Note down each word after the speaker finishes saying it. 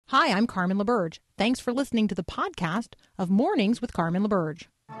Hi, I'm Carmen LaBerge. Thanks for listening to the podcast of Mornings with Carmen LaBerge.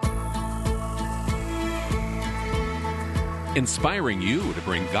 Inspiring you to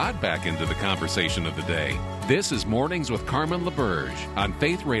bring God back into the conversation of the day. This is Mornings with Carmen LaBerge on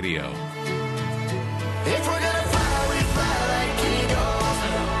Faith Radio. If we're gonna fly, we fly like eagles.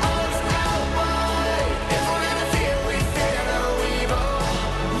 Arms out wide. If we're gonna fear, we fear no evil.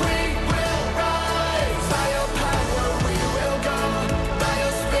 We will rise. By your power, we will go. By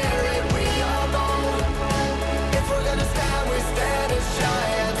your spirit, we are bold. If we're gonna stand, we stand as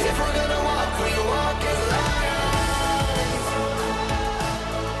giants. If we're gonna walk, we walk as lions.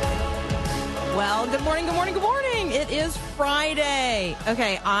 Well, good morning, good morning, good morning. It is Friday.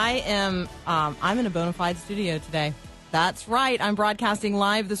 Okay, I'm in a bona fide studio today. That's right. I'm broadcasting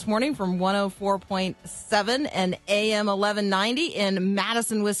live this morning from 104.7 and AM 1190 in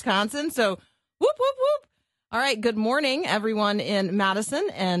Madison, Wisconsin. So, whoop, whoop, whoop. All right, good morning, everyone in Madison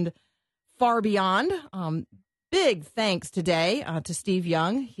and far beyond. Big thanks today to Steve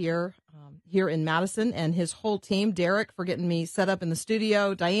Young here in Madison and his whole team. Derek for getting me set up in the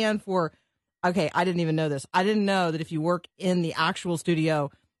studio. Diane for... Okay, I didn't even know this. I didn't know that if you work in the actual studio,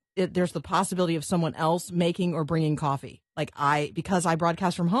 there's the possibility of someone else making or bringing coffee. Because I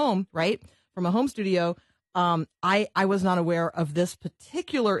broadcast from home, right, from a home studio, I was not aware of this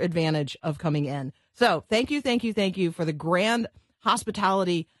particular advantage of coming in. So thank you for the grand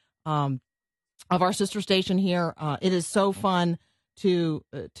hospitality of our sister station here. It is so fun to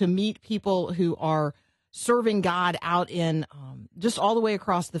meet people who are serving God out in just all the way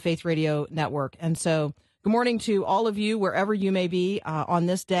across the Faith Radio network. And so good morning to all of you, wherever you may be on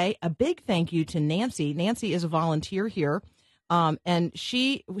this day. A big thank you to Nancy. Nancy is a volunteer here. And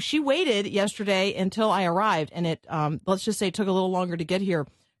she waited yesterday until I arrived. And it, let's just say, took a little longer to get here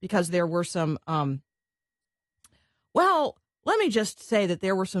because there were some, let me just say that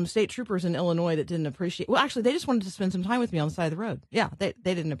there were some state troopers in Illinois that didn't appreciate, well, actually, they just wanted to spend some time with me on the side of the road. Yeah, they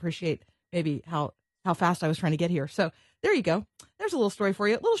didn't appreciate maybe how fast I was trying to get here. So there you go. There's a little story for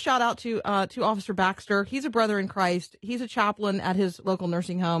you. A little shout out to Officer Baxter. He's a brother in Christ. He's a chaplain at his local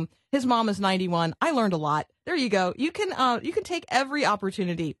nursing home. His mom is 91. I learned a lot. There you go. You can take every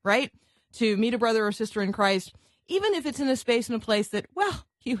opportunity, right, to meet a brother or sister in Christ, even if it's in a space and a place that, well,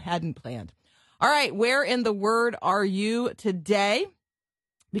 you hadn't planned. All right. Where in the Word are you today?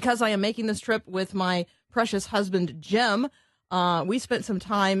 Because I am making this trip with my precious husband, Jim, we spent some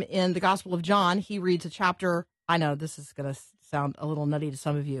time in the Gospel of John. He reads a chapter. I know this is going to sound a little nutty to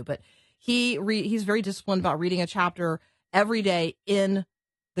some of you, but he's very disciplined about reading a chapter every day in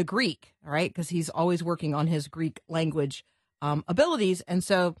the Greek, all right, because he's always working on his Greek language abilities. And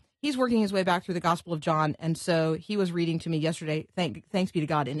so he's working his way back through the Gospel of John. And so he was reading to me yesterday, thanks be to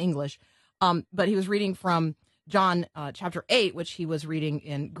God, in English. But he was reading from John chapter 8, which he was reading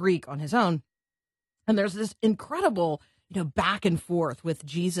in Greek on his own. And there's this incredible back and forth with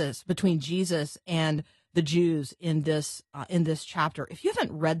Jesus, between Jesus and the Jews in this chapter. If you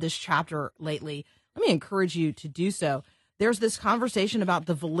haven't read this chapter lately, let me encourage you to do so. There's this conversation about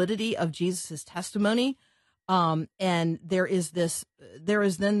the validity of Jesus's testimony, and there is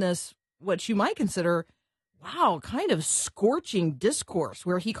then this what you might consider, kind of scorching discourse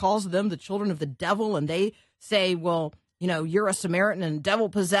where he calls them the children of the devil, and they say, well, you're a Samaritan and devil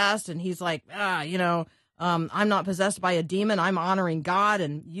possessed, and he's like, I'm not possessed by a demon. I'm honoring God,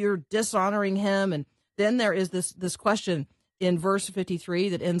 and you're dishonoring him. And then there is this question in verse 53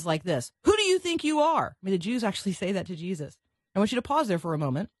 that ends like this. Who do you think you are? I mean, the Jews actually say that to Jesus. I want you to pause there for a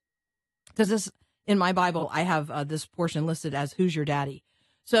moment, because this, in my Bible, I have this portion listed as who's your daddy.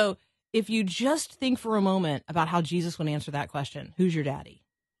 So if you just think for a moment about how Jesus would answer that question, who's your daddy?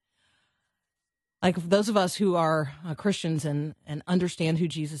 Like those of us who are Christians and understand who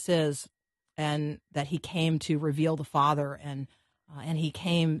Jesus is, and that he came to reveal the Father and he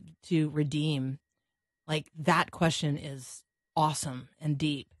came to redeem, like that question is awesome and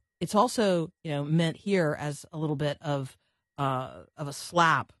deep. It's also, meant here as a little bit of a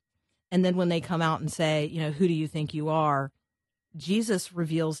slap. And then when they come out and say, who do you think you are? Jesus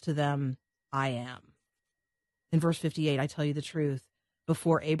reveals to them, I am. In verse 58, I tell you the truth,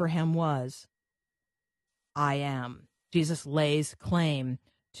 before Abraham was, I am. Jesus lays claim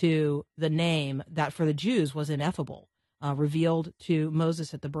to the name that for the Jews was ineffable, revealed to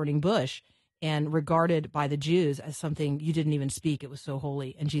Moses at the burning bush and regarded by the Jews as something you didn't even speak. It was so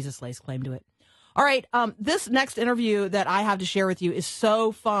holy, and Jesus lays claim to it. All right, this next interview that I have to share with you is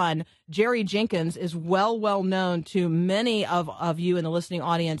so fun. Jerry Jenkins is well known to many of you in the listening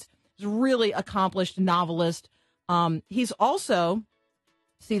audience. He's a really accomplished novelist. He's also,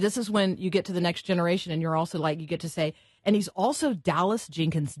 see, this is when you get to the next generation and you're also like, you get to say, and he's also Dallas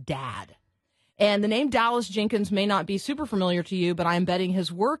Jenkins' dad. And the name Dallas Jenkins may not be super familiar to you, but I'm betting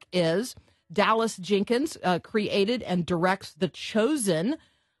his work is. Dallas Jenkins created and directs The Chosen.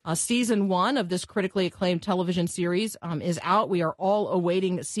 Season 1 of this critically acclaimed television series is out. We are all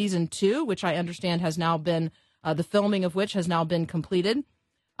awaiting season 2, which I understand has now been, the filming of which has now been completed.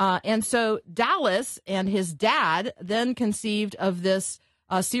 And so Dallas and his dad then conceived of this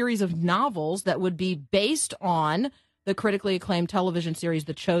series of novels that would be based on the critically acclaimed television series,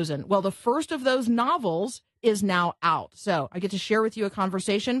 The Chosen. Well, the first of those novels is now out. So I get to share with you a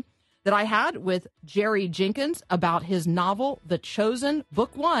conversation that I had with Jerry Jenkins about his novel, The Chosen,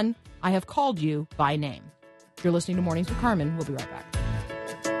 Book 1, I Have Called You by Name. You're listening to Mornings with Carmen. We'll be right back.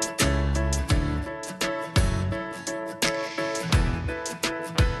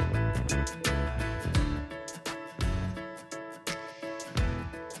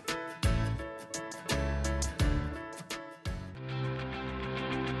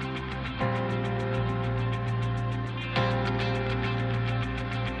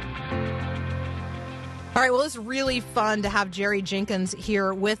 All right, well, it's really fun to have Jerry Jenkins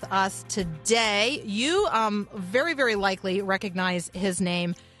here with us today. You very, very likely recognize his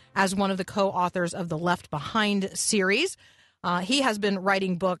name as one of the co-authors of the Left Behind series. He has been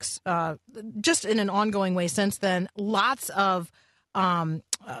writing books just in an ongoing way since then. Lots of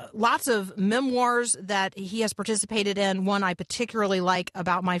memoirs that he has participated in. One I particularly like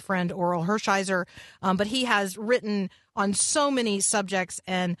about my friend Oral Hershiser, but he has written on so many subjects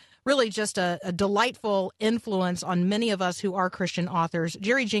and really just a delightful influence on many of us who are Christian authors.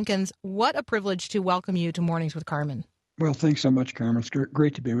 Jerry Jenkins, what a privilege to welcome you to Mornings with Carmen. Well, thanks so much, Carmen. It's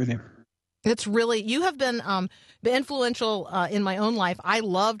great to be with you. It's really, you have been influential in my own life. I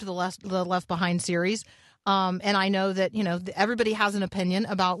loved the Left Behind series. And I know that, everybody has an opinion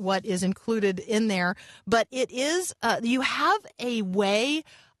about what is included in there, but it is, you have a way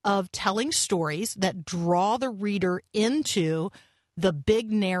of telling stories that draw the reader into the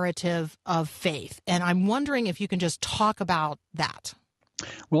big narrative of faith. And I'm wondering if you can just talk about that.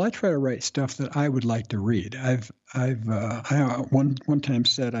 Well, I try to write stuff that I would like to read. I one time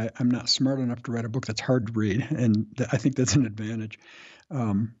said I'm not smart enough to write a book that's hard to read, and I think that's an advantage.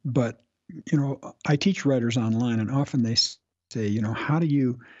 But I teach writers online, and often they say, how do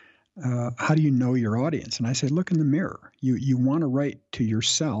you know your audience? And I say, look in the mirror. You want to write to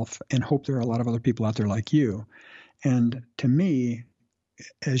yourself and hope there are a lot of other people out there like you. And to me,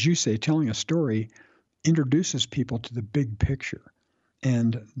 as you say, telling a story introduces people to the big picture.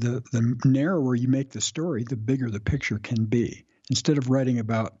 And the narrower you make the story, the bigger the picture can be. Instead of writing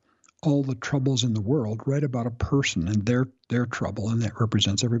about all the troubles in the world, write about a person and their trouble, and that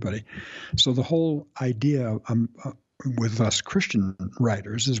represents everybody. So the whole idea with us Christian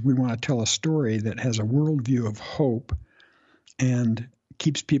writers is we want to tell a story that has a worldview of hope and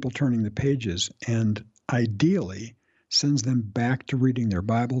keeps people turning the pages, and ideally sends them back to reading their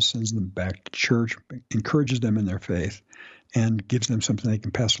Bible, sends them back to church, encourages them in their faith, and gives them something they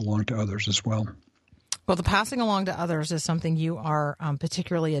can pass along to others as well. Well, the passing along to others is something you are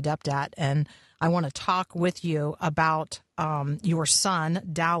particularly adept at, and I want to talk with you about your son,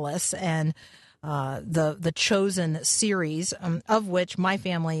 Dallas, and the Chosen series, of which my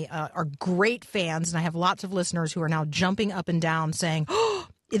family are great fans, and I have lots of listeners who are now jumping up and down saying, oh,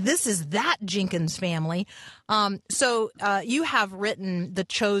 this is that Jenkins family. So you have written The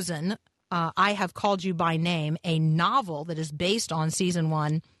Chosen, I Have Called You by Name, a novel that is based on season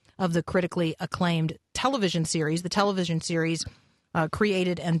 1 of the critically acclaimed television series,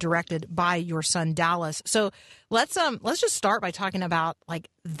 created and directed by your son Dallas. So let's just start by talking about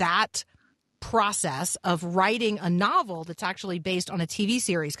that process of writing a novel that's actually based on a TV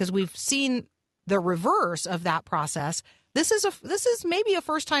series, because we've seen the reverse of that process. This is maybe a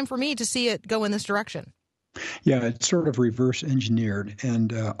first time for me to see it go in this direction. Yeah, it's sort of reverse engineered,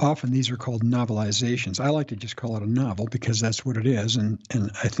 and often these are called novelizations. I like to just call it a novel because that's what it is, and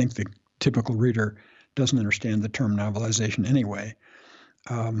I think the typical reader doesn't understand the term novelization anyway.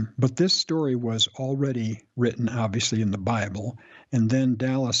 But this story was already written, obviously, in the Bible, and then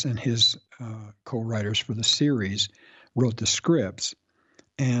Dallas and his co-writers for the series wrote the scripts,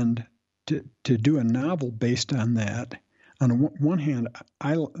 and to do a novel based on that. On one hand,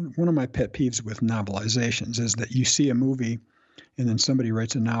 one of my pet peeves with novelizations is that you see a movie and then somebody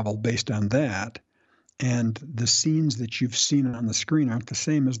writes a novel based on that, and the scenes that you've seen on the screen aren't the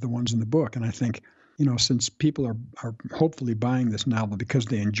same as the ones in the book. And I think, since people are hopefully buying this novel because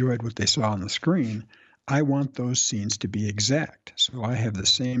they enjoyed what they saw on the screen, I want those scenes to be exact. So I have the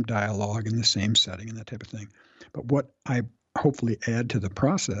same dialogue and the same setting and that type of thing. But what I hopefully add to the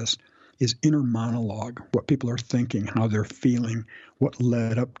process is inner monologue, what people are thinking, how they're feeling, what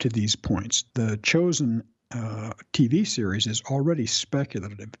led up to these points. The Chosen TV series is already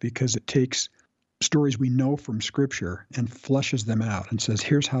speculative because it takes stories we know from Scripture and fleshes them out and says,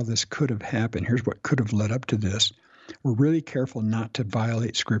 here's how this could have happened. Here's what could have led up to this. We're really careful not to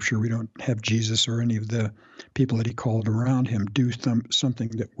violate Scripture. We don't have Jesus or any of the people that he called around him do something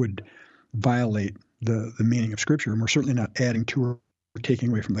that would violate the meaning of Scripture. And we're certainly not adding to or taking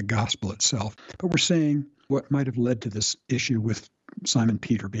away from the gospel itself. But we're saying what might have led to this issue with Simon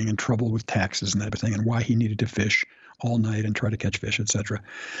Peter being in trouble with taxes and everything, and why he needed to fish all night and try to catch fish, etc.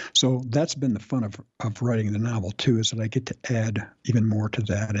 So that's been the fun of writing the novel, too, is that I get to add even more to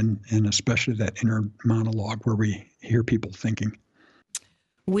that, and especially that inner monologue where we hear people thinking.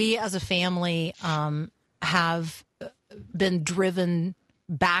 We as a family have been driven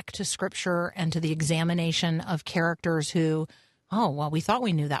back to Scripture and to the examination of characters who, oh, well, we thought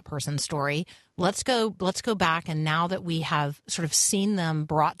we knew that person's story. Let's go back, and now that we have sort of seen them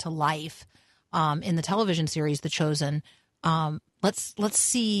brought to life in the television series The Chosen, let's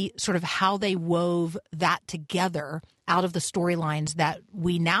see sort of how they wove that together out of the storylines that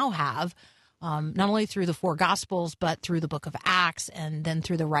we now have, not only through the four Gospels, but through the book of Acts and then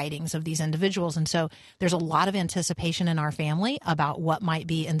through the writings of these individuals. And so there's a lot of anticipation in our family about what might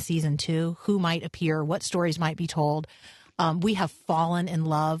be in season 2, who might appear, what stories might be told. We have fallen in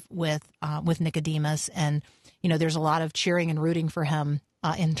love with Nicodemus, and there's a lot of cheering and rooting for him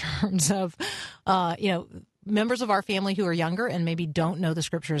in terms of members of our family who are younger and maybe don't know the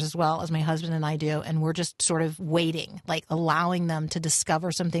Scriptures as well as my husband and I do, and we're just sort of waiting, like allowing them to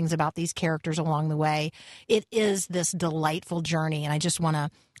discover some things about these characters along the way. It is this delightful journey, and I just want to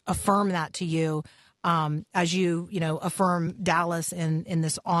affirm that to you as you affirm Dallas in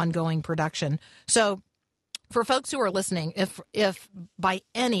this ongoing production. So, for folks who are listening, if by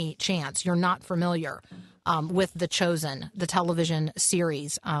any chance you're not familiar with The Chosen, the television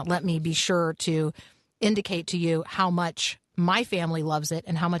series, let me be sure to indicate to you how much my family loves it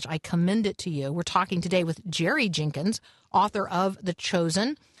and how much I commend it to you. We're talking today with Jerry Jenkins, author of The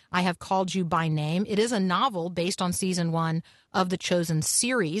Chosen. I Have Called You by Name. It is a novel based on season 1 of The Chosen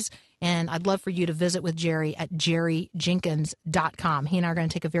series, and I'd love for you to visit with Jerry at jerryjenkins.com. He and I are going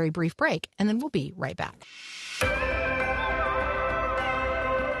to take a very brief break, and then we'll be right back.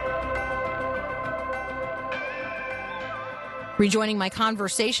 Rejoining my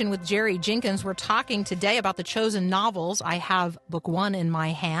conversation with Jerry Jenkins, we're talking today about The Chosen novels. I have book 1 in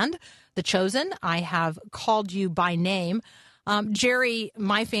my hand, The Chosen. I Have Called You by Name. Jerry,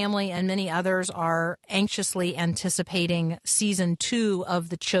 my family and many others are anxiously anticipating season 2 of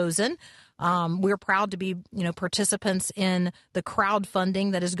The Chosen. We're proud to be, participants in the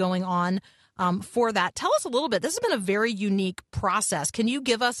crowdfunding that is going on for that. Tell us a little bit. This has been a very unique process. Can you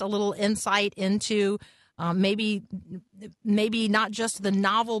give us a little insight into maybe not just the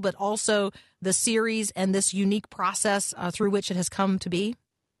novel, but also the series and this unique process through which it has come to be?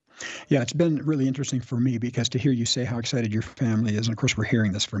 Yeah, it's been really interesting for me because to hear you say how excited your family is, and of course we're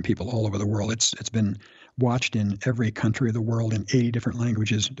hearing this from people all over the world. It's been watched in every country of the world in 80 different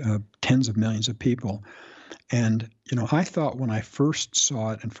languages, tens of millions of people. And, I thought when I first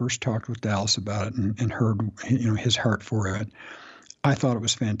saw it and first talked with Dallas about it and heard, his heart for it, I thought it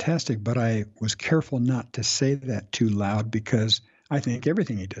was fantastic, but I was careful not to say that too loud because I think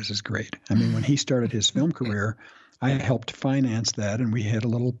everything he does is great. I mean, when he started his film career, I helped finance that, and we had a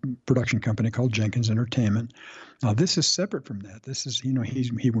little production company called Jenkins Entertainment. Now, this is separate from that. This is,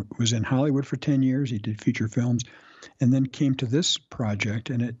 he was in Hollywood for 10 years. He did feature films and then came to this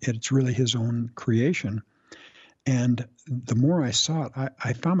project, and it's really his own creation. And the more I saw it,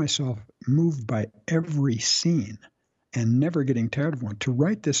 I found myself moved by every scene and never getting tired of one. To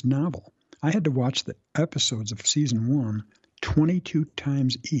write this novel, I had to watch the episodes of season 1 22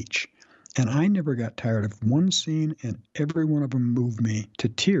 times each. And I never got tired of one scene, and every one of them moved me to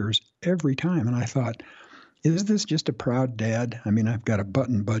tears every time. And I thought, is this just a proud dad? I mean, I've got a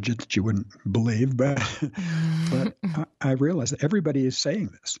button budget that you wouldn't believe, but I realized that everybody is saying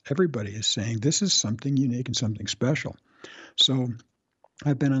this. Everybody is saying this is something unique and something special. So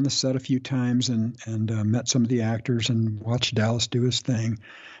I've been on the set a few times and met some of the actors and watched Dallas do his thing.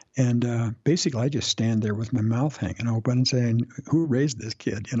 And basically, I just stand there with my mouth hanging open and saying, who raised this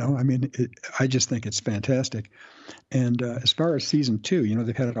kid? I mean, I just think it's fantastic. And as far as season 2,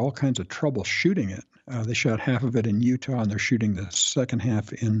 they've had all kinds of trouble shooting it. They shot half of it in Utah, and they're shooting the second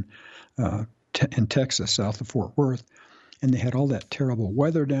half in Texas, south of Fort Worth. And they had all that terrible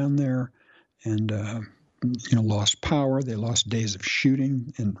weather down there and, lost power. They lost days of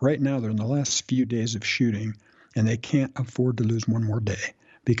shooting. And right now, they're in the last few days of shooting, and they can't afford to lose one more day.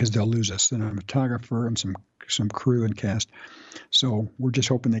 because they'll lose a cinematographer and some crew and cast. So we're just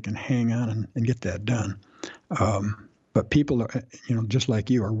hoping they can hang on and get that done. But people, are, just like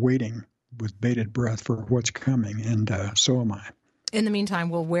you, are waiting with bated breath for what's coming, and so am I. In the meantime,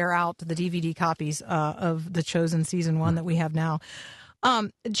 we'll wear out the DVD copies of The Chosen Season 1 that we have now.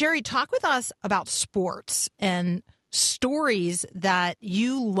 Jerry, talk with us about sports and stories that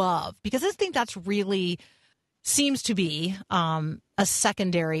you love, because I think that's really seems to be a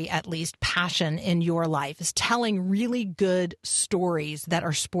secondary, at least, passion in your life, is telling really good stories that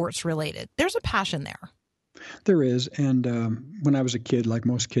are sports related. There's a passion there. There is. And when I was a kid, like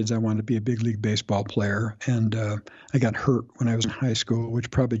most kids, I wanted to be a big league baseball player. And I got hurt when I was in high school, which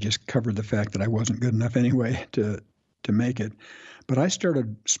probably just covered the fact that I wasn't good enough anyway to make it. But I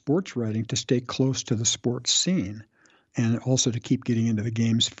started sports writing to stay close to the sports scene and also to keep getting into the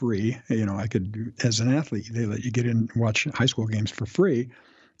games free. I could, as an athlete, they let you get in and watch high school games for free.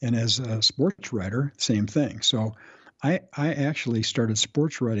 And as a sports writer, same thing. So I actually started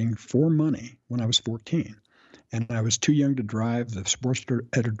sports writing for money when I was 14. And I was too young to drive. The sports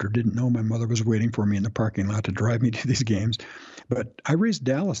editor didn't know my mother was waiting for me in the parking lot to drive me to these games. But I raised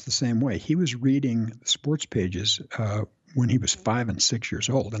Dallas the same way. He was reading sports pages when he was 5 and 6 years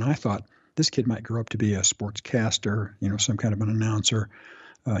old. And I thought, this kid might grow up to be a sportscaster, some kind of an announcer.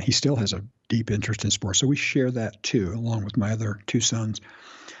 He still has a deep interest in sports. So we share that too, along with my other two sons.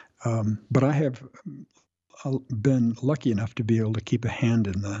 But I have been lucky enough to be able to keep a hand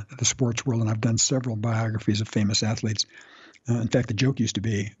in the sports world, and I've done several biographies of famous athletes. In fact, the joke used to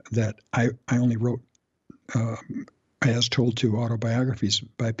be that I only wrote, as told to, autobiographies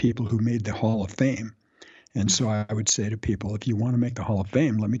by people who made the Hall of Fame. And so I would say to people, if you want to make the Hall of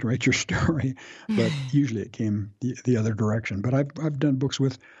Fame, let me write your story. But usually it came the other direction. But I've done books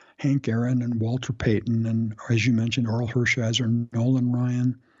with Hank Aaron and Walter Payton and, as you mentioned, Oral Hershiser, Nolan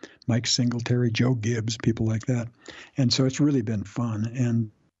Ryan, Mike Singletary, Joe Gibbs, people like that. And so it's really been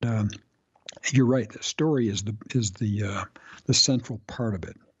fun. And you're right, the story is the central part of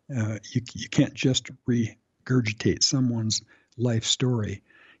it. You can't just regurgitate someone's life story.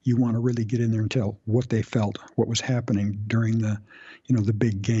 You want to really get in there and tell what they felt, what was happening during the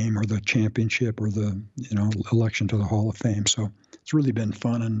big game or the championship or the election to the Hall of Fame. So it's really been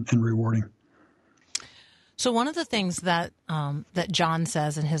fun and rewarding. So one of the things that that John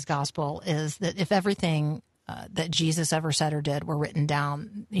says in his gospel is that if everything that Jesus ever said or did were written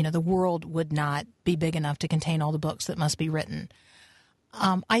down, the world would not be big enough to contain all the books that must be written.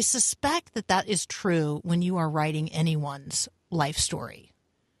 I suspect that is true when you are writing anyone's life story.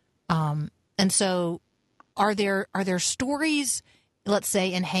 And so are there stories, let's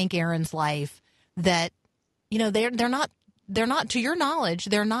say in Hank Aaron's life, that, they're not, to your knowledge,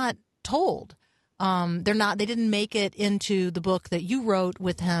 they're not told. They didn't make it into the book that you wrote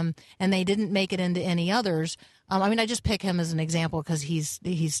with him, and they didn't make it into any others. I just pick him as an example because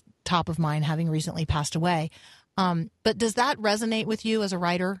he's top of mind, having recently passed away. But does that resonate with you as a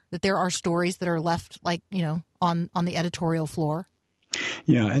writer, that there are stories that are left on the editorial floor?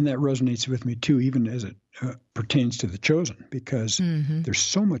 Yeah, and that resonates with me too, even as it pertains to The Chosen, because there's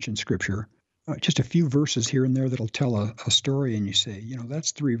so much in Scripture, just a few verses here and there that'll tell a story, and you say,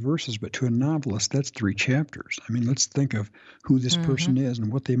 that's 3 verses, but to a novelist, that's 3 chapters. I mean, let's think of who this person is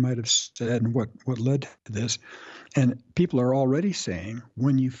and what they might have said and what led to this. And people are already saying,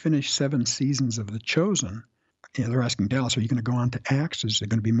 when you finish 7 seasons of The Chosen, they're asking Dallas, are you going to go on to Acts? Is there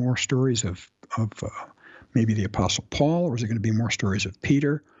going to be more stories of maybe the Apostle Paul, or is it going to be more stories of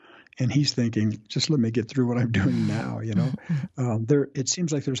Peter? And he's thinking, just let me get through what I'm doing now. It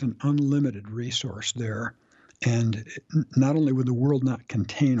seems like there's an unlimited resource there. And not only would the world not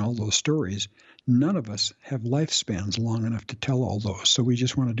contain all those stories, none of us have lifespans long enough to tell all those. So we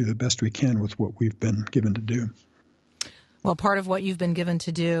just want to do the best we can with what we've been given to do. Well, part of what you've been given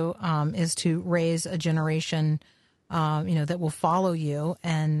to do is to raise a generation that will follow you.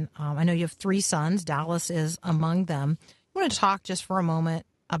 And I know you have 3 sons. Dallas is among them. I want to talk just for a moment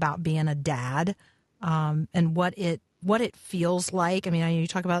about being a dad and what it feels like. I mean, you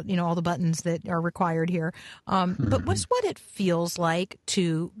talk about, all the buttons that are required here. But what's what it feels like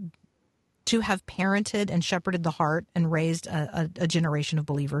to have parented and shepherded the heart and raised a generation of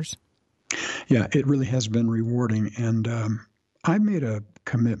believers? Yeah, it really has been rewarding. And I made a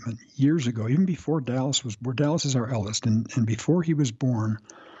commitment years ago, even before Dallas is our eldest, and before he was born,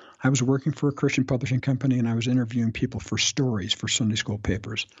 I was working for a Christian publishing company, and I was interviewing people for stories for Sunday school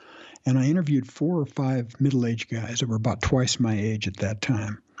papers. And I interviewed 4 or 5 middle-aged guys that were about twice my age at that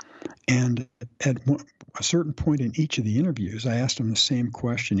time. And at a certain point in each of the interviews, I asked them the same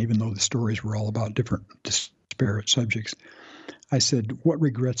question, even though the stories were all about different disparate subjects. I said, what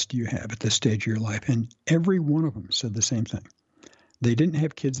regrets do you have at this stage of your life? And every one of them said the same thing. They didn't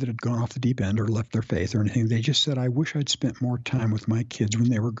have kids that had gone off the deep end or left their faith or anything. They just said, I wish I'd spent more time with my kids when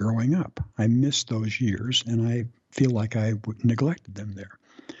they were growing up. I missed those years, and I feel like I neglected them there.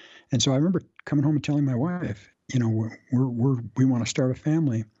 And so I remember coming home and telling my wife, we want to start a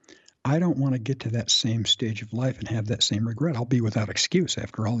family. I don't want to get to that same stage of life and have that same regret. I'll be without excuse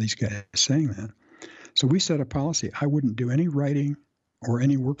after all these guys saying that. So we set a policy. I wouldn't do any writing or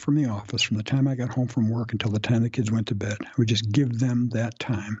any work from the office from the time I got home from work until the time the kids went to bed. I would just give them that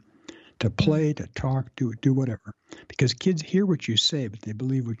time to play, to talk, do whatever. Because kids hear what you say, but they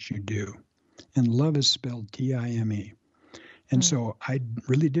believe what you do. And love is spelled Time. And so I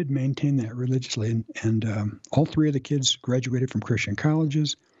really did maintain that religiously. And all three of the kids graduated from Christian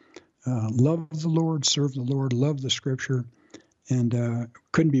colleges, loved the Lord, served the Lord, loved the Scripture, and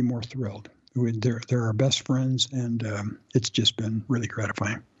couldn't be more thrilled. They're our best friends, and it's just been really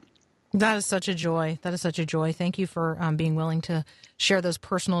gratifying. That is such a joy. That is such a joy. Thank you for being willing to share those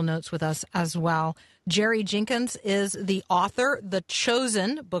personal notes with us as well. Jerry Jenkins is the author. The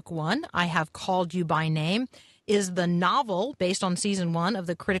Chosen, Book 1, I Have Called You by Name, is the novel based on season 1 of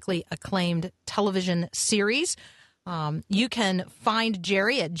the critically acclaimed television series. You can find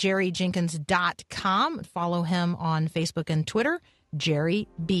Jerry at jerryjenkins.com. Follow him on Facebook and Twitter, Jerry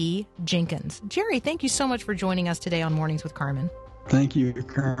B. Jenkins. Jerry, thank you so much for joining us today on Mornings with Carmen. Thank you,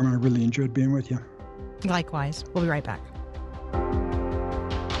 Carmen. I really enjoyed being with you. Likewise. We'll be right back.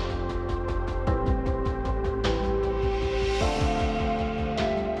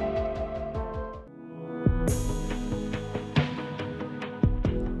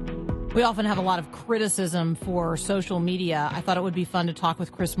 We often have a lot of criticism for social media. I thought it would be fun to talk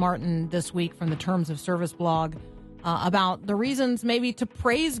with Chris Martin this week from the Terms of Service blog about the reasons maybe to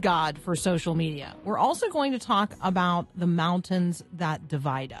praise God for social media. We're also going to talk about the mountains that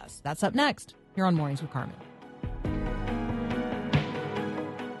divide us. That's up next here on Mornings with Carmen.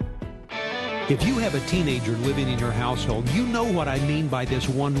 If you have a teenager living in your household, you know what I mean by this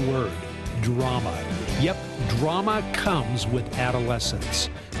one word, drama. Yep, drama comes with adolescence.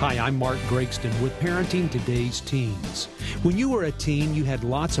 Hi, I'm Mark Gregston with Parenting Today's Teens. When you were a teen, you had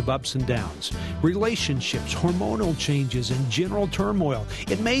lots of ups and downs, relationships, hormonal changes, and general turmoil.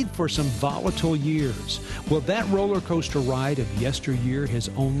 It made for some volatile years. Well, that roller coaster ride of yesteryear has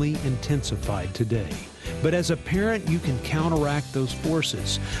only intensified today. But as a parent, you can counteract those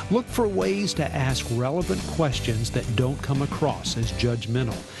forces. Look for ways to ask relevant questions that don't come across as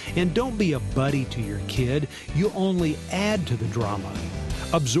judgmental. And don't be a buddy to your kid. You'll only add to the drama.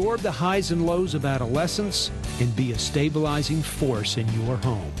 Absorb the highs and lows of adolescence and be a stabilizing force in your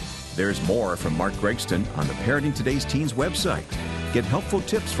home. There's more from Mark Gregston on the Parenting Today's Teens website. Get helpful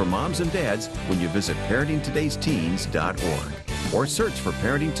tips for moms and dads when you visit parentingtodaysteens.org or search for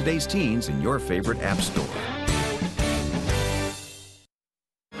Parenting Today's Teens in your favorite app store.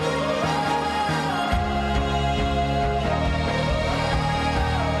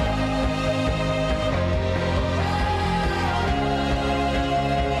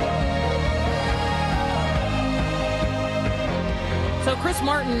 So Chris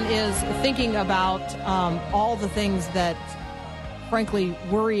Martin is thinking about all the things that, frankly,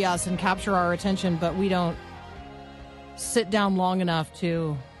 worry us and capture our attention, but we don't sit down long enough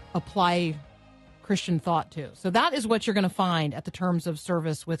to apply Christian thought to. So that is what you're going to find at the Terms of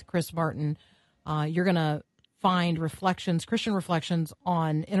Service with Chris Martin. You're going to find reflections, Christian reflections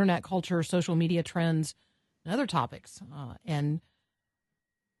on internet culture, social media trends, and other topics. And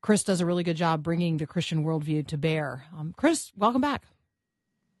Chris does a really good job bringing the Christian worldview to bear. Chris, welcome back.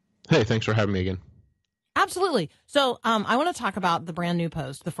 Hey, thanks for having me again. Absolutely. So I want to talk about the brand new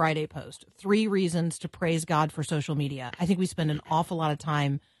post, the Friday post, 3 reasons to praise God for social media. I think we spend an awful lot of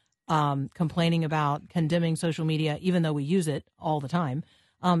time complaining about, condemning social media, even though we use it all the time.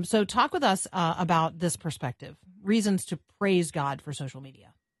 So talk with us about this perspective, reasons to praise God for social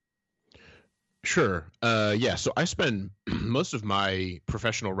media. Sure. Yeah, so I spend most of my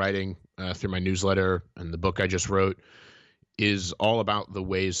professional writing through my newsletter and the book I just wrote is all about the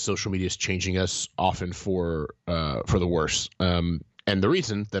ways social media is changing us, often for the worse. And the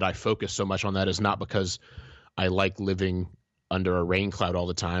reason that I focus so much on that is not because I like living under a rain cloud all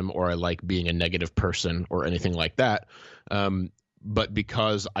the time, or I like being a negative person or anything like that, but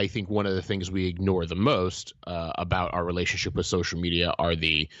because I think one of the things we ignore the most about our relationship with social media are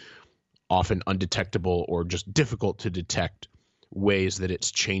the often undetectable or just difficult to detect ways that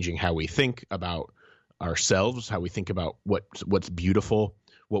it's changing how we think about ourselves, how we think about what's beautiful,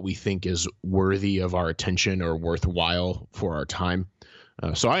 what we think is worthy of our attention or worthwhile for our time.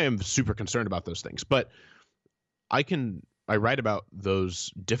 So I am super concerned about those things. But I can I write about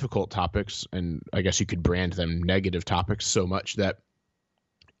those difficult topics, and I guess you could brand them negative topics, so much that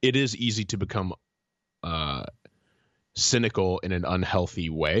it is easy to become cynical in an unhealthy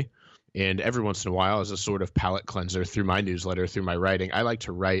way. And every once in a while, as a sort of palate cleanser through my newsletter, through my writing, I like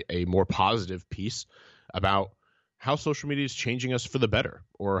to write a more positive piece about how social media is changing us for the better,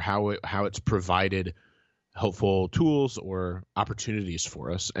 or how it's provided helpful tools or opportunities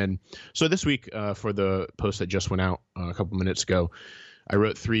for us. And so this week, for the post that just went out a couple minutes ago, I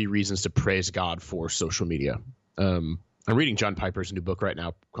wrote 3 reasons to praise God for social media. I'm reading John Piper's new book right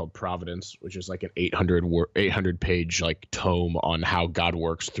now called Providence, which is like an 800 page like tome on how God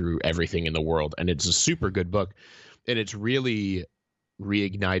works through everything in the world. And it's a super good book. And it's really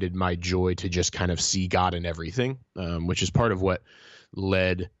reignited my joy to just kind of see God in everything, which is part of what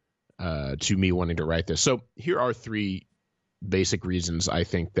led to me wanting to write this. So here are 3 basic reasons I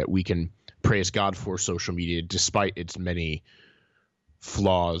think that we can praise God for social media, despite its many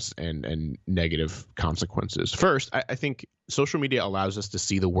flaws and negative consequences. First, I think social media allows us to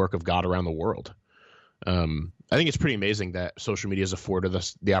see the work of God around the world. I think it's pretty amazing that social media has afforded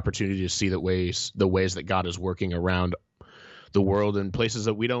us the opportunity to see the ways that God is working around the world in places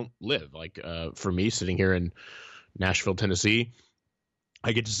that we don't live. Like for me, sitting here in Nashville, Tennessee,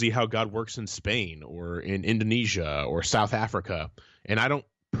 I get to see how God works in Spain or in Indonesia or South Africa. And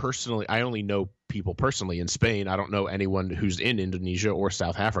I only know people personally in Spain. I don't know anyone who's in Indonesia or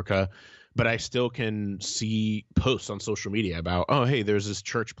South Africa, but I still can see posts on social media about, oh, hey, there's this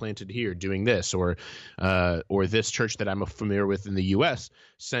church planted here doing this, or this church that I'm familiar with in the U.S.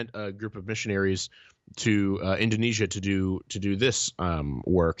 sent a group of missionaries to Indonesia to do this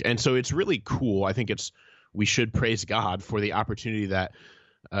work. And so it's really cool. I think we should praise God for the opportunity that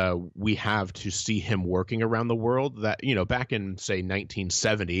we have to see him working around the world. That, back in, say,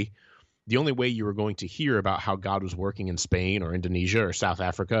 1970, the only way you were going to hear about how God was working in Spain or Indonesia or South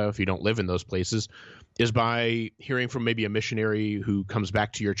Africa, if you don't live in those places, is by hearing from maybe a missionary who comes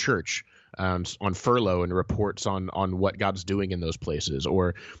back to your church on furlough and reports on what God's doing in those places.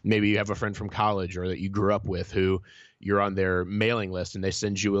 Or maybe you have a friend from college or that you grew up with who you're on their mailing list and they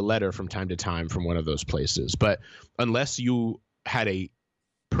send you a letter from time to time from one of those places. But unless you had a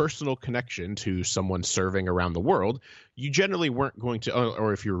personal connection to someone serving around the world, you generally weren't going to,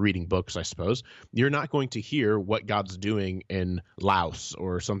 or if you're reading books, I suppose, you're not going to hear what God's doing in Laos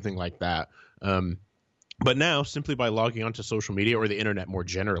or something like that. But now, simply by logging onto social media or the internet more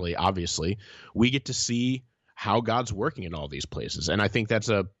generally, obviously, we get to see how God's working in all these places. And I think that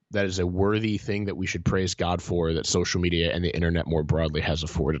is a worthy thing that we should praise God for, that social media and the internet more broadly has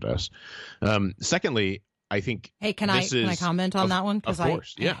afforded us. Secondly, I think. Hey, can I comment on that one? Of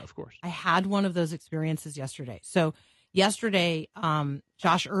course. Of course. I had one of those experiences yesterday. So yesterday,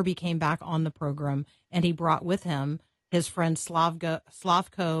 Josh Irby came back on the program, and he brought with him his friend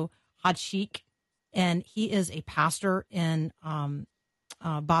Slavko Hadšik, and he is a pastor in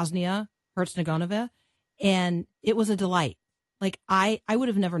Bosnia Herzegovina, and it was a delight. Like I would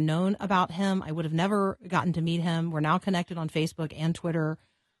have never known about him. I would have never gotten to meet him. We're now connected on Facebook and Twitter,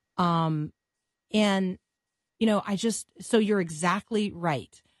 and. So you're exactly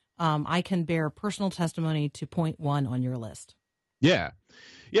right. I can bear personal testimony to point 1 on your list. Yeah.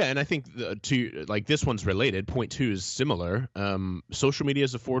 And I think this one's related. Point 2 is similar. Social media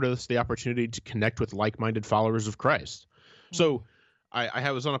has afforded us the opportunity to connect with like-minded followers of Christ. Mm-hmm. So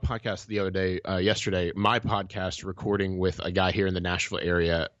I was on a podcast the other day, yesterday, my podcast, recording with a guy here in the Nashville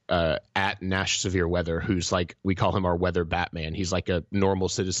area at Nash Severe Weather, who's like, we call him our weather Batman. He's like a normal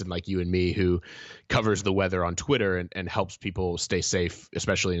citizen like you and me who covers the weather on Twitter and helps people stay safe,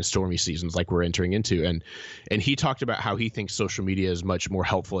 especially in stormy seasons like we're entering into. And he talked about how he thinks social media is much more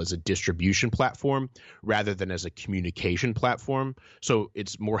helpful as a distribution platform rather than as a communication platform. So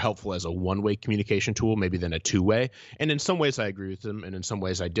it's more helpful as a one-way communication tool maybe than a two-way. And in some ways I agree with him, and in some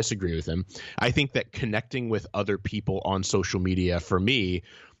ways I disagree with him. I think that connecting with other people on social media, for me,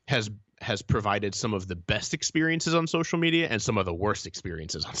 has provided some of the best experiences on social media and some of the worst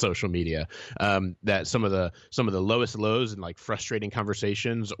experiences on social media. That some of the lowest lows and like frustrating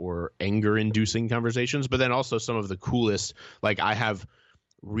conversations or anger-inducing conversations, but then also some of the coolest. Like I have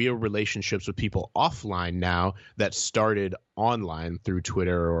real relationships with people offline now that started online through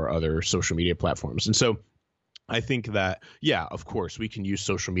Twitter or other social media platforms, and so. I think that, yeah, of course, we can use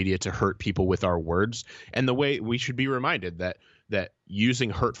social media to hurt people with our words. And the way we should be reminded that using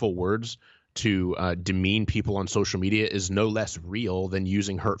hurtful words to demean people on social media is no less real than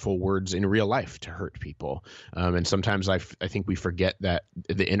using hurtful words in real life to hurt people. And sometimes I think we forget that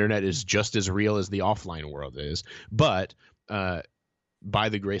the internet is just as real as the offline world is. But by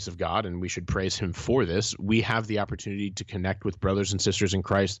the grace of God, and we should praise him for this, we have the opportunity to connect with brothers and sisters in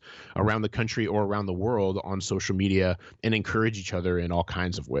Christ around the country or around the world on social media and encourage each other in all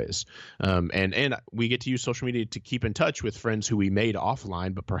kinds of ways. And we get to use social media to keep in touch with friends who we made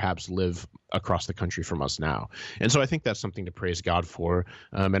offline, but perhaps live across the country from us now. And so I think that's something to praise God for,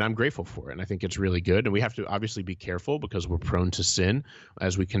 and I'm grateful for it. And I think it's really good. And we have to obviously be careful because we're prone to sin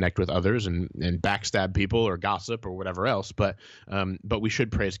as we connect with others and backstab people or gossip or whatever else. But we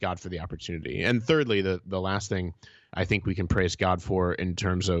should praise God for the opportunity. And thirdly, the last thing I think we can praise God for in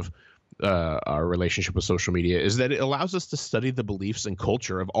terms of our relationship with social media is that it allows us to study the beliefs and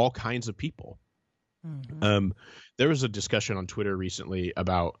culture of all kinds of people. Mm-hmm. There was a discussion on Twitter recently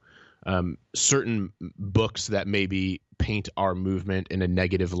about certain books that maybe paint our movement in a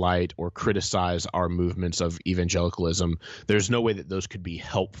negative light or criticize our movements of evangelicalism. There's no way that those could be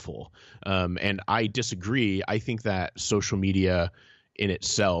helpful. And I disagree. I think that social media in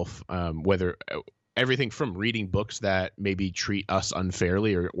itself, whether everything from reading books that maybe treat us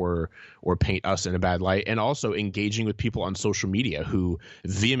unfairly or paint us in a bad light, and also engaging with people on social media who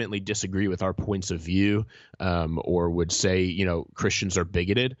vehemently disagree with our points of view, or would say, Christians are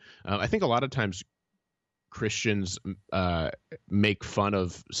bigoted. I think a lot of times Christians make fun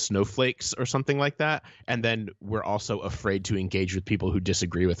of snowflakes or something like that, and then we're also afraid to engage with people who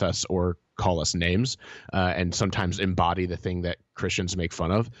disagree with us or call us names, and sometimes embody the thing that Christians make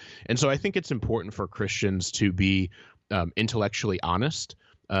fun of. And so I think it's important for Christians to be intellectually honest,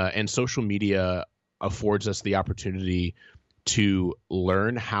 and social media affords us the opportunity to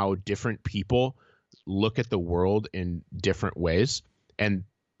learn how different people look at the world in different ways. And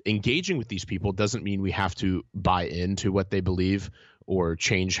engaging with these people doesn't mean we have to buy into what they believe or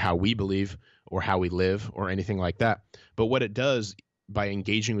change how we believe or how we live or anything like that. But what it does, by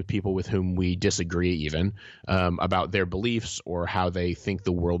engaging with people with whom we disagree even about their beliefs or how they think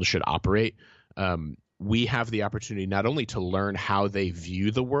the world should operate, we have the opportunity not only to learn how they view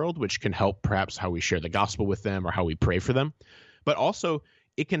the world, which can help perhaps how we share the gospel with them or how we pray for them, but also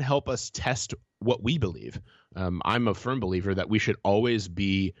it can help us test what we believe. I'm a firm believer that we should always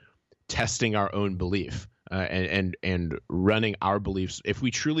be testing our own belief and running our beliefs. If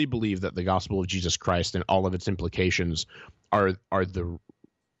we truly believe that the gospel of Jesus Christ and all of its implications are the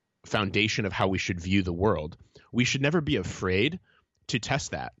foundation of how we should view the world, we should never be afraid to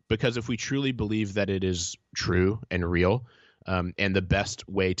test that, because if we truly believe that it is true and real, and the best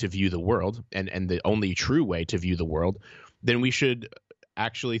way to view the world and the only true way to view the world, then we should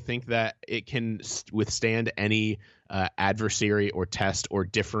actually think that it can withstand any adversary or test or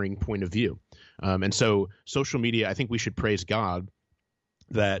differing point of view. And so social media, I think we should praise God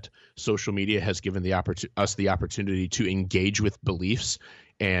that social media has given us the opportunity to engage with beliefs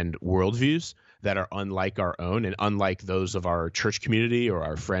and worldviews that are unlike our own and unlike those of our church community or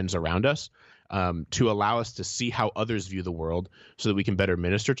our friends around us, to allow us to see how others view the world so that we can better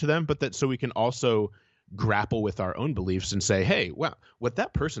minister to them, but that so we can also grapple with our own beliefs and say, hey, well, what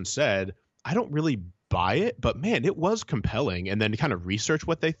that person said, I don't really buy it, but man, it was compelling. And then kind of research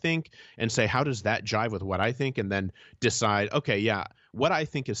what they think and say, how does that jive with what I think? And then decide, okay, yeah, what I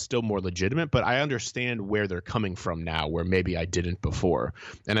think is still more legitimate, but I understand where they're coming from now, where maybe I didn't before.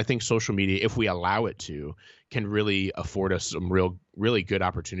 And I think social media, if we allow it to, can really afford us some really good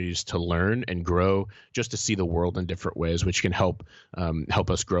opportunities to learn and grow, just to see the world in different ways, which can help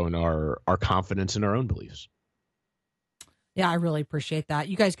us grow in our confidence in our own beliefs. Yeah, I really appreciate that.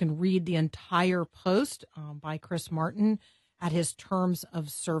 You guys can read the entire post by Chris Martin at his Terms of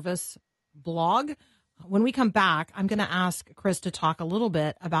Service blog. When we come back, I'm going to ask Chris to talk a little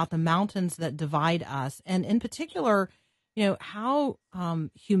bit about the mountains that divide us, and in particular, how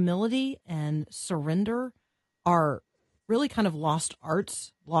humility and surrender are really kind of lost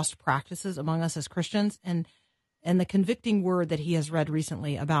arts, lost practices among us as Christians, and the convicting word that he has read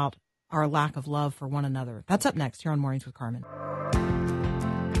recently about our lack of love for one another. That's up next here on Mornings with Carmen.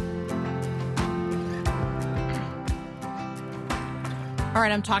 All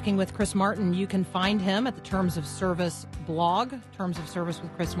right, I'm talking with Chris Martin. You can find him at the Terms of Service blog, Terms of Service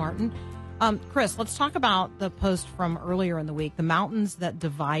with Chris Martin. Chris, let's talk about the post from earlier in the week, the mountains that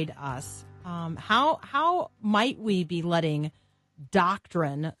divide us. How might we be letting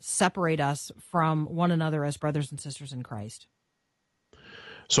doctrine separate us from one another as brothers and sisters in Christ?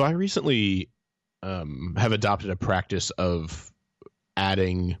 So I recently have adopted a practice of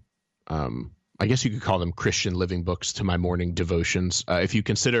adding, I guess you could call them Christian living books, to my morning devotions. If you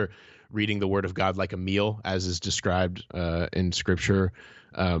consider reading the Word of God like a meal, as is described in Scripture,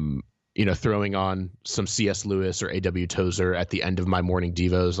 throwing on some C.S. Lewis or A.W. Tozer at the end of my morning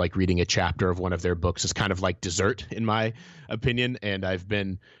devos, like reading a chapter of one of their books, is kind of like dessert, in my opinion. And I've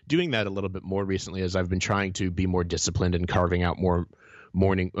been doing that a little bit more recently as I've been trying to be more disciplined and carving out more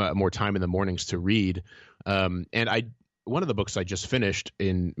time in the mornings to read. One of the books I just finished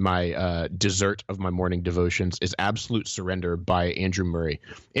in my dessert of my morning devotions is Absolute Surrender by Andrew Murray.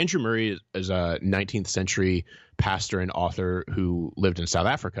 Andrew Murray is a 19th century pastor and author who lived in South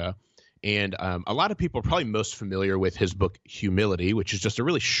Africa. And a lot of people are probably most familiar with his book Humility, which is just a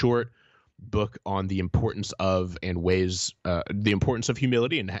really short book on the importance of the importance of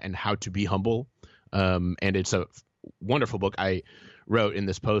humility and how to be humble. And it's a wonderful book. I wrote in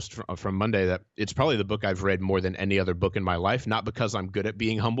this post from Monday that it's probably the book I've read more than any other book in my life, not because I'm good at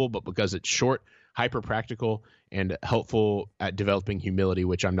being humble, but because it's short, hyper practical, and helpful at developing humility,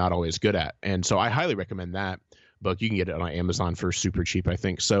 which I'm not always good at. And so I highly recommend that book. You can get it on Amazon for super cheap, I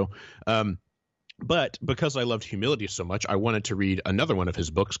think. So, but because I loved humility so much, I wanted to read another one of his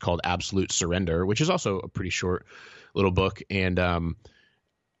books called Absolute Surrender, which is also a pretty short little book. And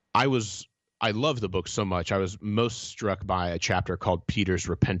I love the book so much. I was most struck by a chapter called Peter's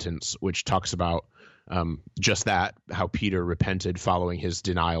Repentance, which talks about just that, how Peter repented following his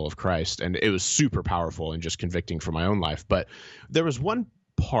denial of Christ. And it was super powerful and just convicting for my own life. But there was one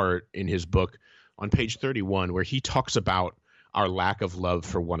part in his book on page 31 where he talks about our lack of love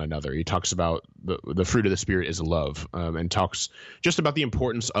for one another. He talks about the fruit of the Spirit is love, and talks just about the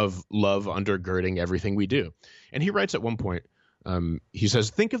importance of love undergirding everything we do. And he writes at one point, he says,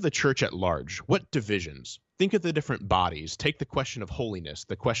 think of the church at large. What divisions? Think of the different bodies. Take the question of holiness,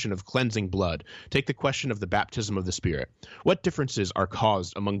 the question of cleansing blood. Take the question of the baptism of the Spirit. What differences are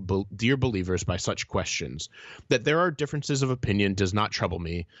caused among dear believers by such questions? That there are differences of opinion does not trouble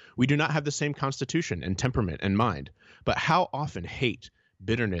me. We do not have the same constitution and temperament and mind. But how often hate,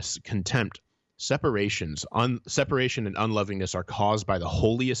 bitterness, contempt, separation and unlovingness are caused by the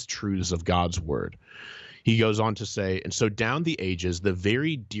holiest truths of God's word. He goes on to say, and so down the ages, the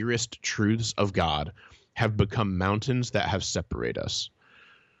very dearest truths of God have become mountains that have separated us.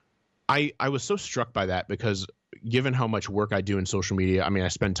 I was so struck by that because given how much work I do in social media, I mean, I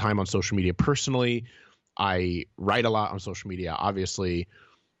spend time on social media personally. I write a lot on social media, obviously.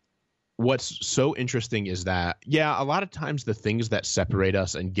 What's so interesting is that, a lot of times the things that separate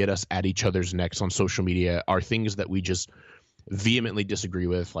us and get us at each other's necks on social media are things that we just vehemently disagree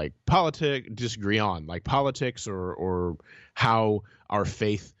with, like politics or how our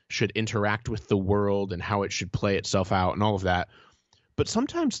faith should interact with the world and how it should play itself out and all of that. But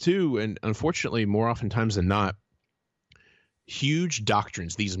sometimes too, and unfortunately more oftentimes than not, huge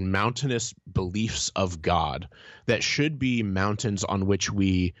doctrines, these mountainous beliefs of God that should be mountains on which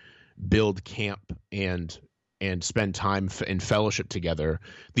we build camp and spend time in fellowship together,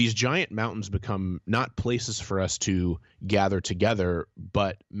 these giant mountains become not places for us to gather together,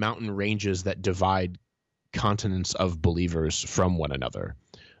 but mountain ranges that divide continents of believers from one another.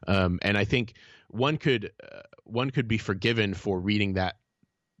 And I think one could be forgiven for reading that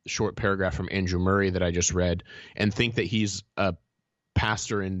short paragraph from Andrew Murray that I just read and think that he's a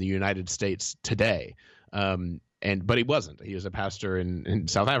pastor in the United States today. But he wasn't. He was a pastor in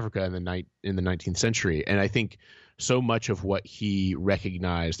South Africa in the 19th century. And I think so much of what he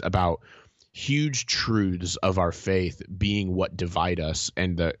recognized about huge truths of our faith being what divide us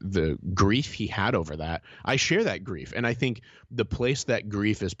and the grief he had over that, I share that grief. And I think the place that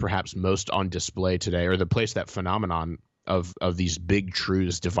grief is perhaps most on display today, or the place that phenomenon of these big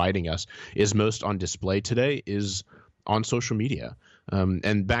truths dividing us is most on display today, is on social media.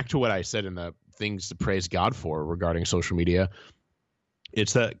 And back to what I said in the things to praise God for regarding social media,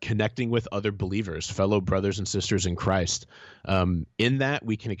 it's connecting with other believers, fellow brothers and sisters in Christ. In that,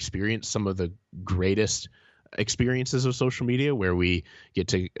 we can experience some of the greatest experiences of social media, where we get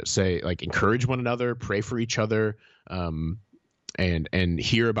to encourage one another, pray for each other, and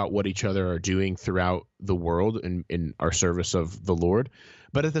hear about what each other are doing throughout the world in our service of the Lord.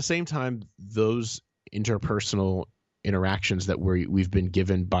 But at the same time, those interpersonal interactions that we've been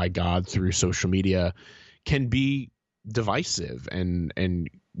given by God through social media can be divisive and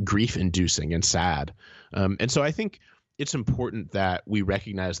grief-inducing and sad. And so I think it's important that we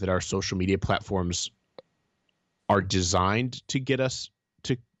recognize that our social media platforms are designed to get us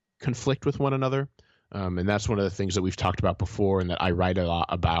to conflict with one another. And that's one of the things that we've talked about before and that I write a lot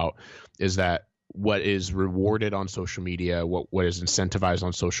about, is that what is rewarded on social media, what is incentivized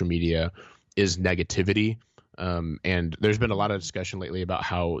on social media is negativity. And there's been a lot of discussion lately about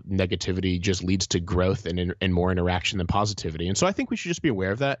how negativity just leads to growth and more interaction than positivity. And so I think we should just be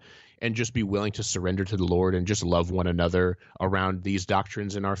aware of that and just be willing to surrender to the Lord and just love one another around these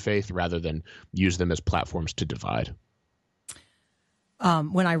doctrines in our faith rather than use them as platforms to divide.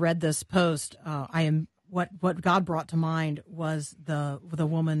 When I read this post, what God brought to mind was the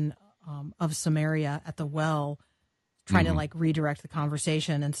woman of Samaria at the well, trying to like redirect the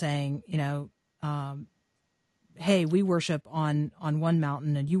conversation and saying, hey, we worship on one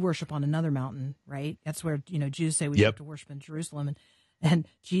mountain and you worship on another mountain, right? That's where Jews say we have to worship in Jerusalem, and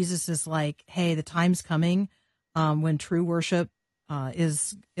Jesus is like, hey, the time's coming when true worship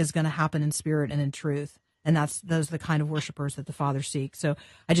is going to happen in spirit and in truth. And those are the kind of worshipers that the Father seeks. So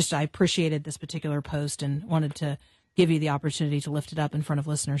I appreciated this particular post and wanted to give you the opportunity to lift it up in front of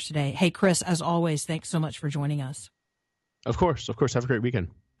listeners today. Hey, Chris, as always, thanks so much for joining us. Of course. Have a great weekend.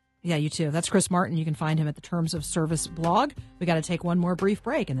 Yeah, you too. That's Chris Martin. You can find him at the Terms of Service blog. We got to take one more brief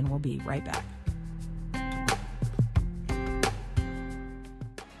break, and then we'll be right back.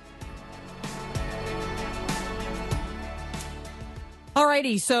 All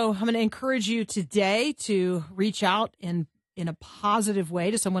righty, so I'm going to encourage you today to reach out in a positive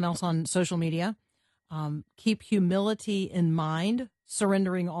way to someone else on social media. Keep humility in mind,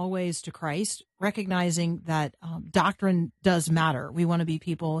 surrendering always to Christ, recognizing that doctrine does matter. We want to be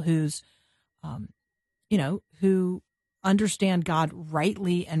people who understand God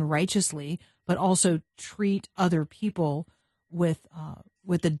rightly and righteously, but also treat other people with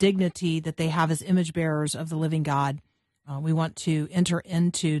the dignity that they have as image bearers of the living God. We want to enter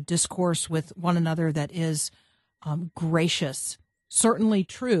into discourse with one another that is gracious, certainly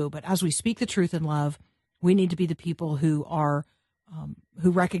true, but as we speak the truth in love, we need to be the people who are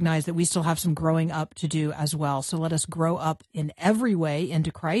who recognize that we still have some growing up to do as well. So let us grow up in every way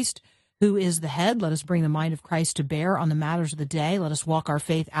into Christ, who is the head. Let us bring the mind of Christ to bear on the matters of the day. Let us walk our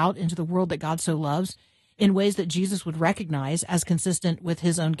faith out into the world that God so loves in ways that Jesus would recognize as consistent with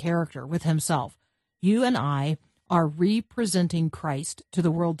his own character, with himself. You and I are representing Christ to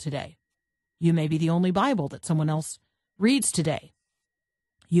the world today. You may be the only Bible that someone else reads today.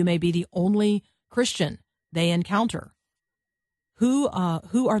 You may be the only Christian they encounter. Who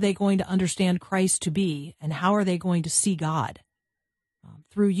are they going to understand Christ to be, and how are they going to see God?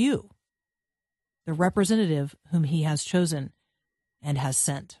 Through you, the representative whom he has chosen and has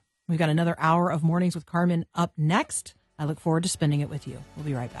sent. We've got another hour of Mornings with Carmen up next. I look forward to spending it with you. We'll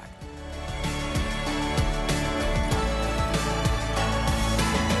be right back.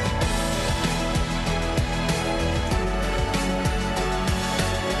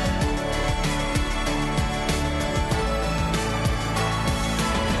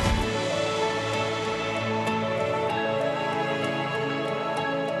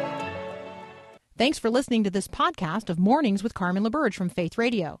 Thanks for listening to this podcast of Mornings with Carmen LaBerge from Faith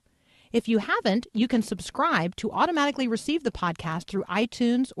Radio. If you haven't, you can subscribe to automatically receive the podcast through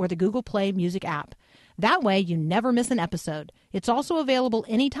iTunes or the Google Play Music app. That way, you never miss an episode. It's also available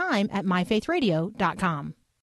anytime at myfaithradio.com.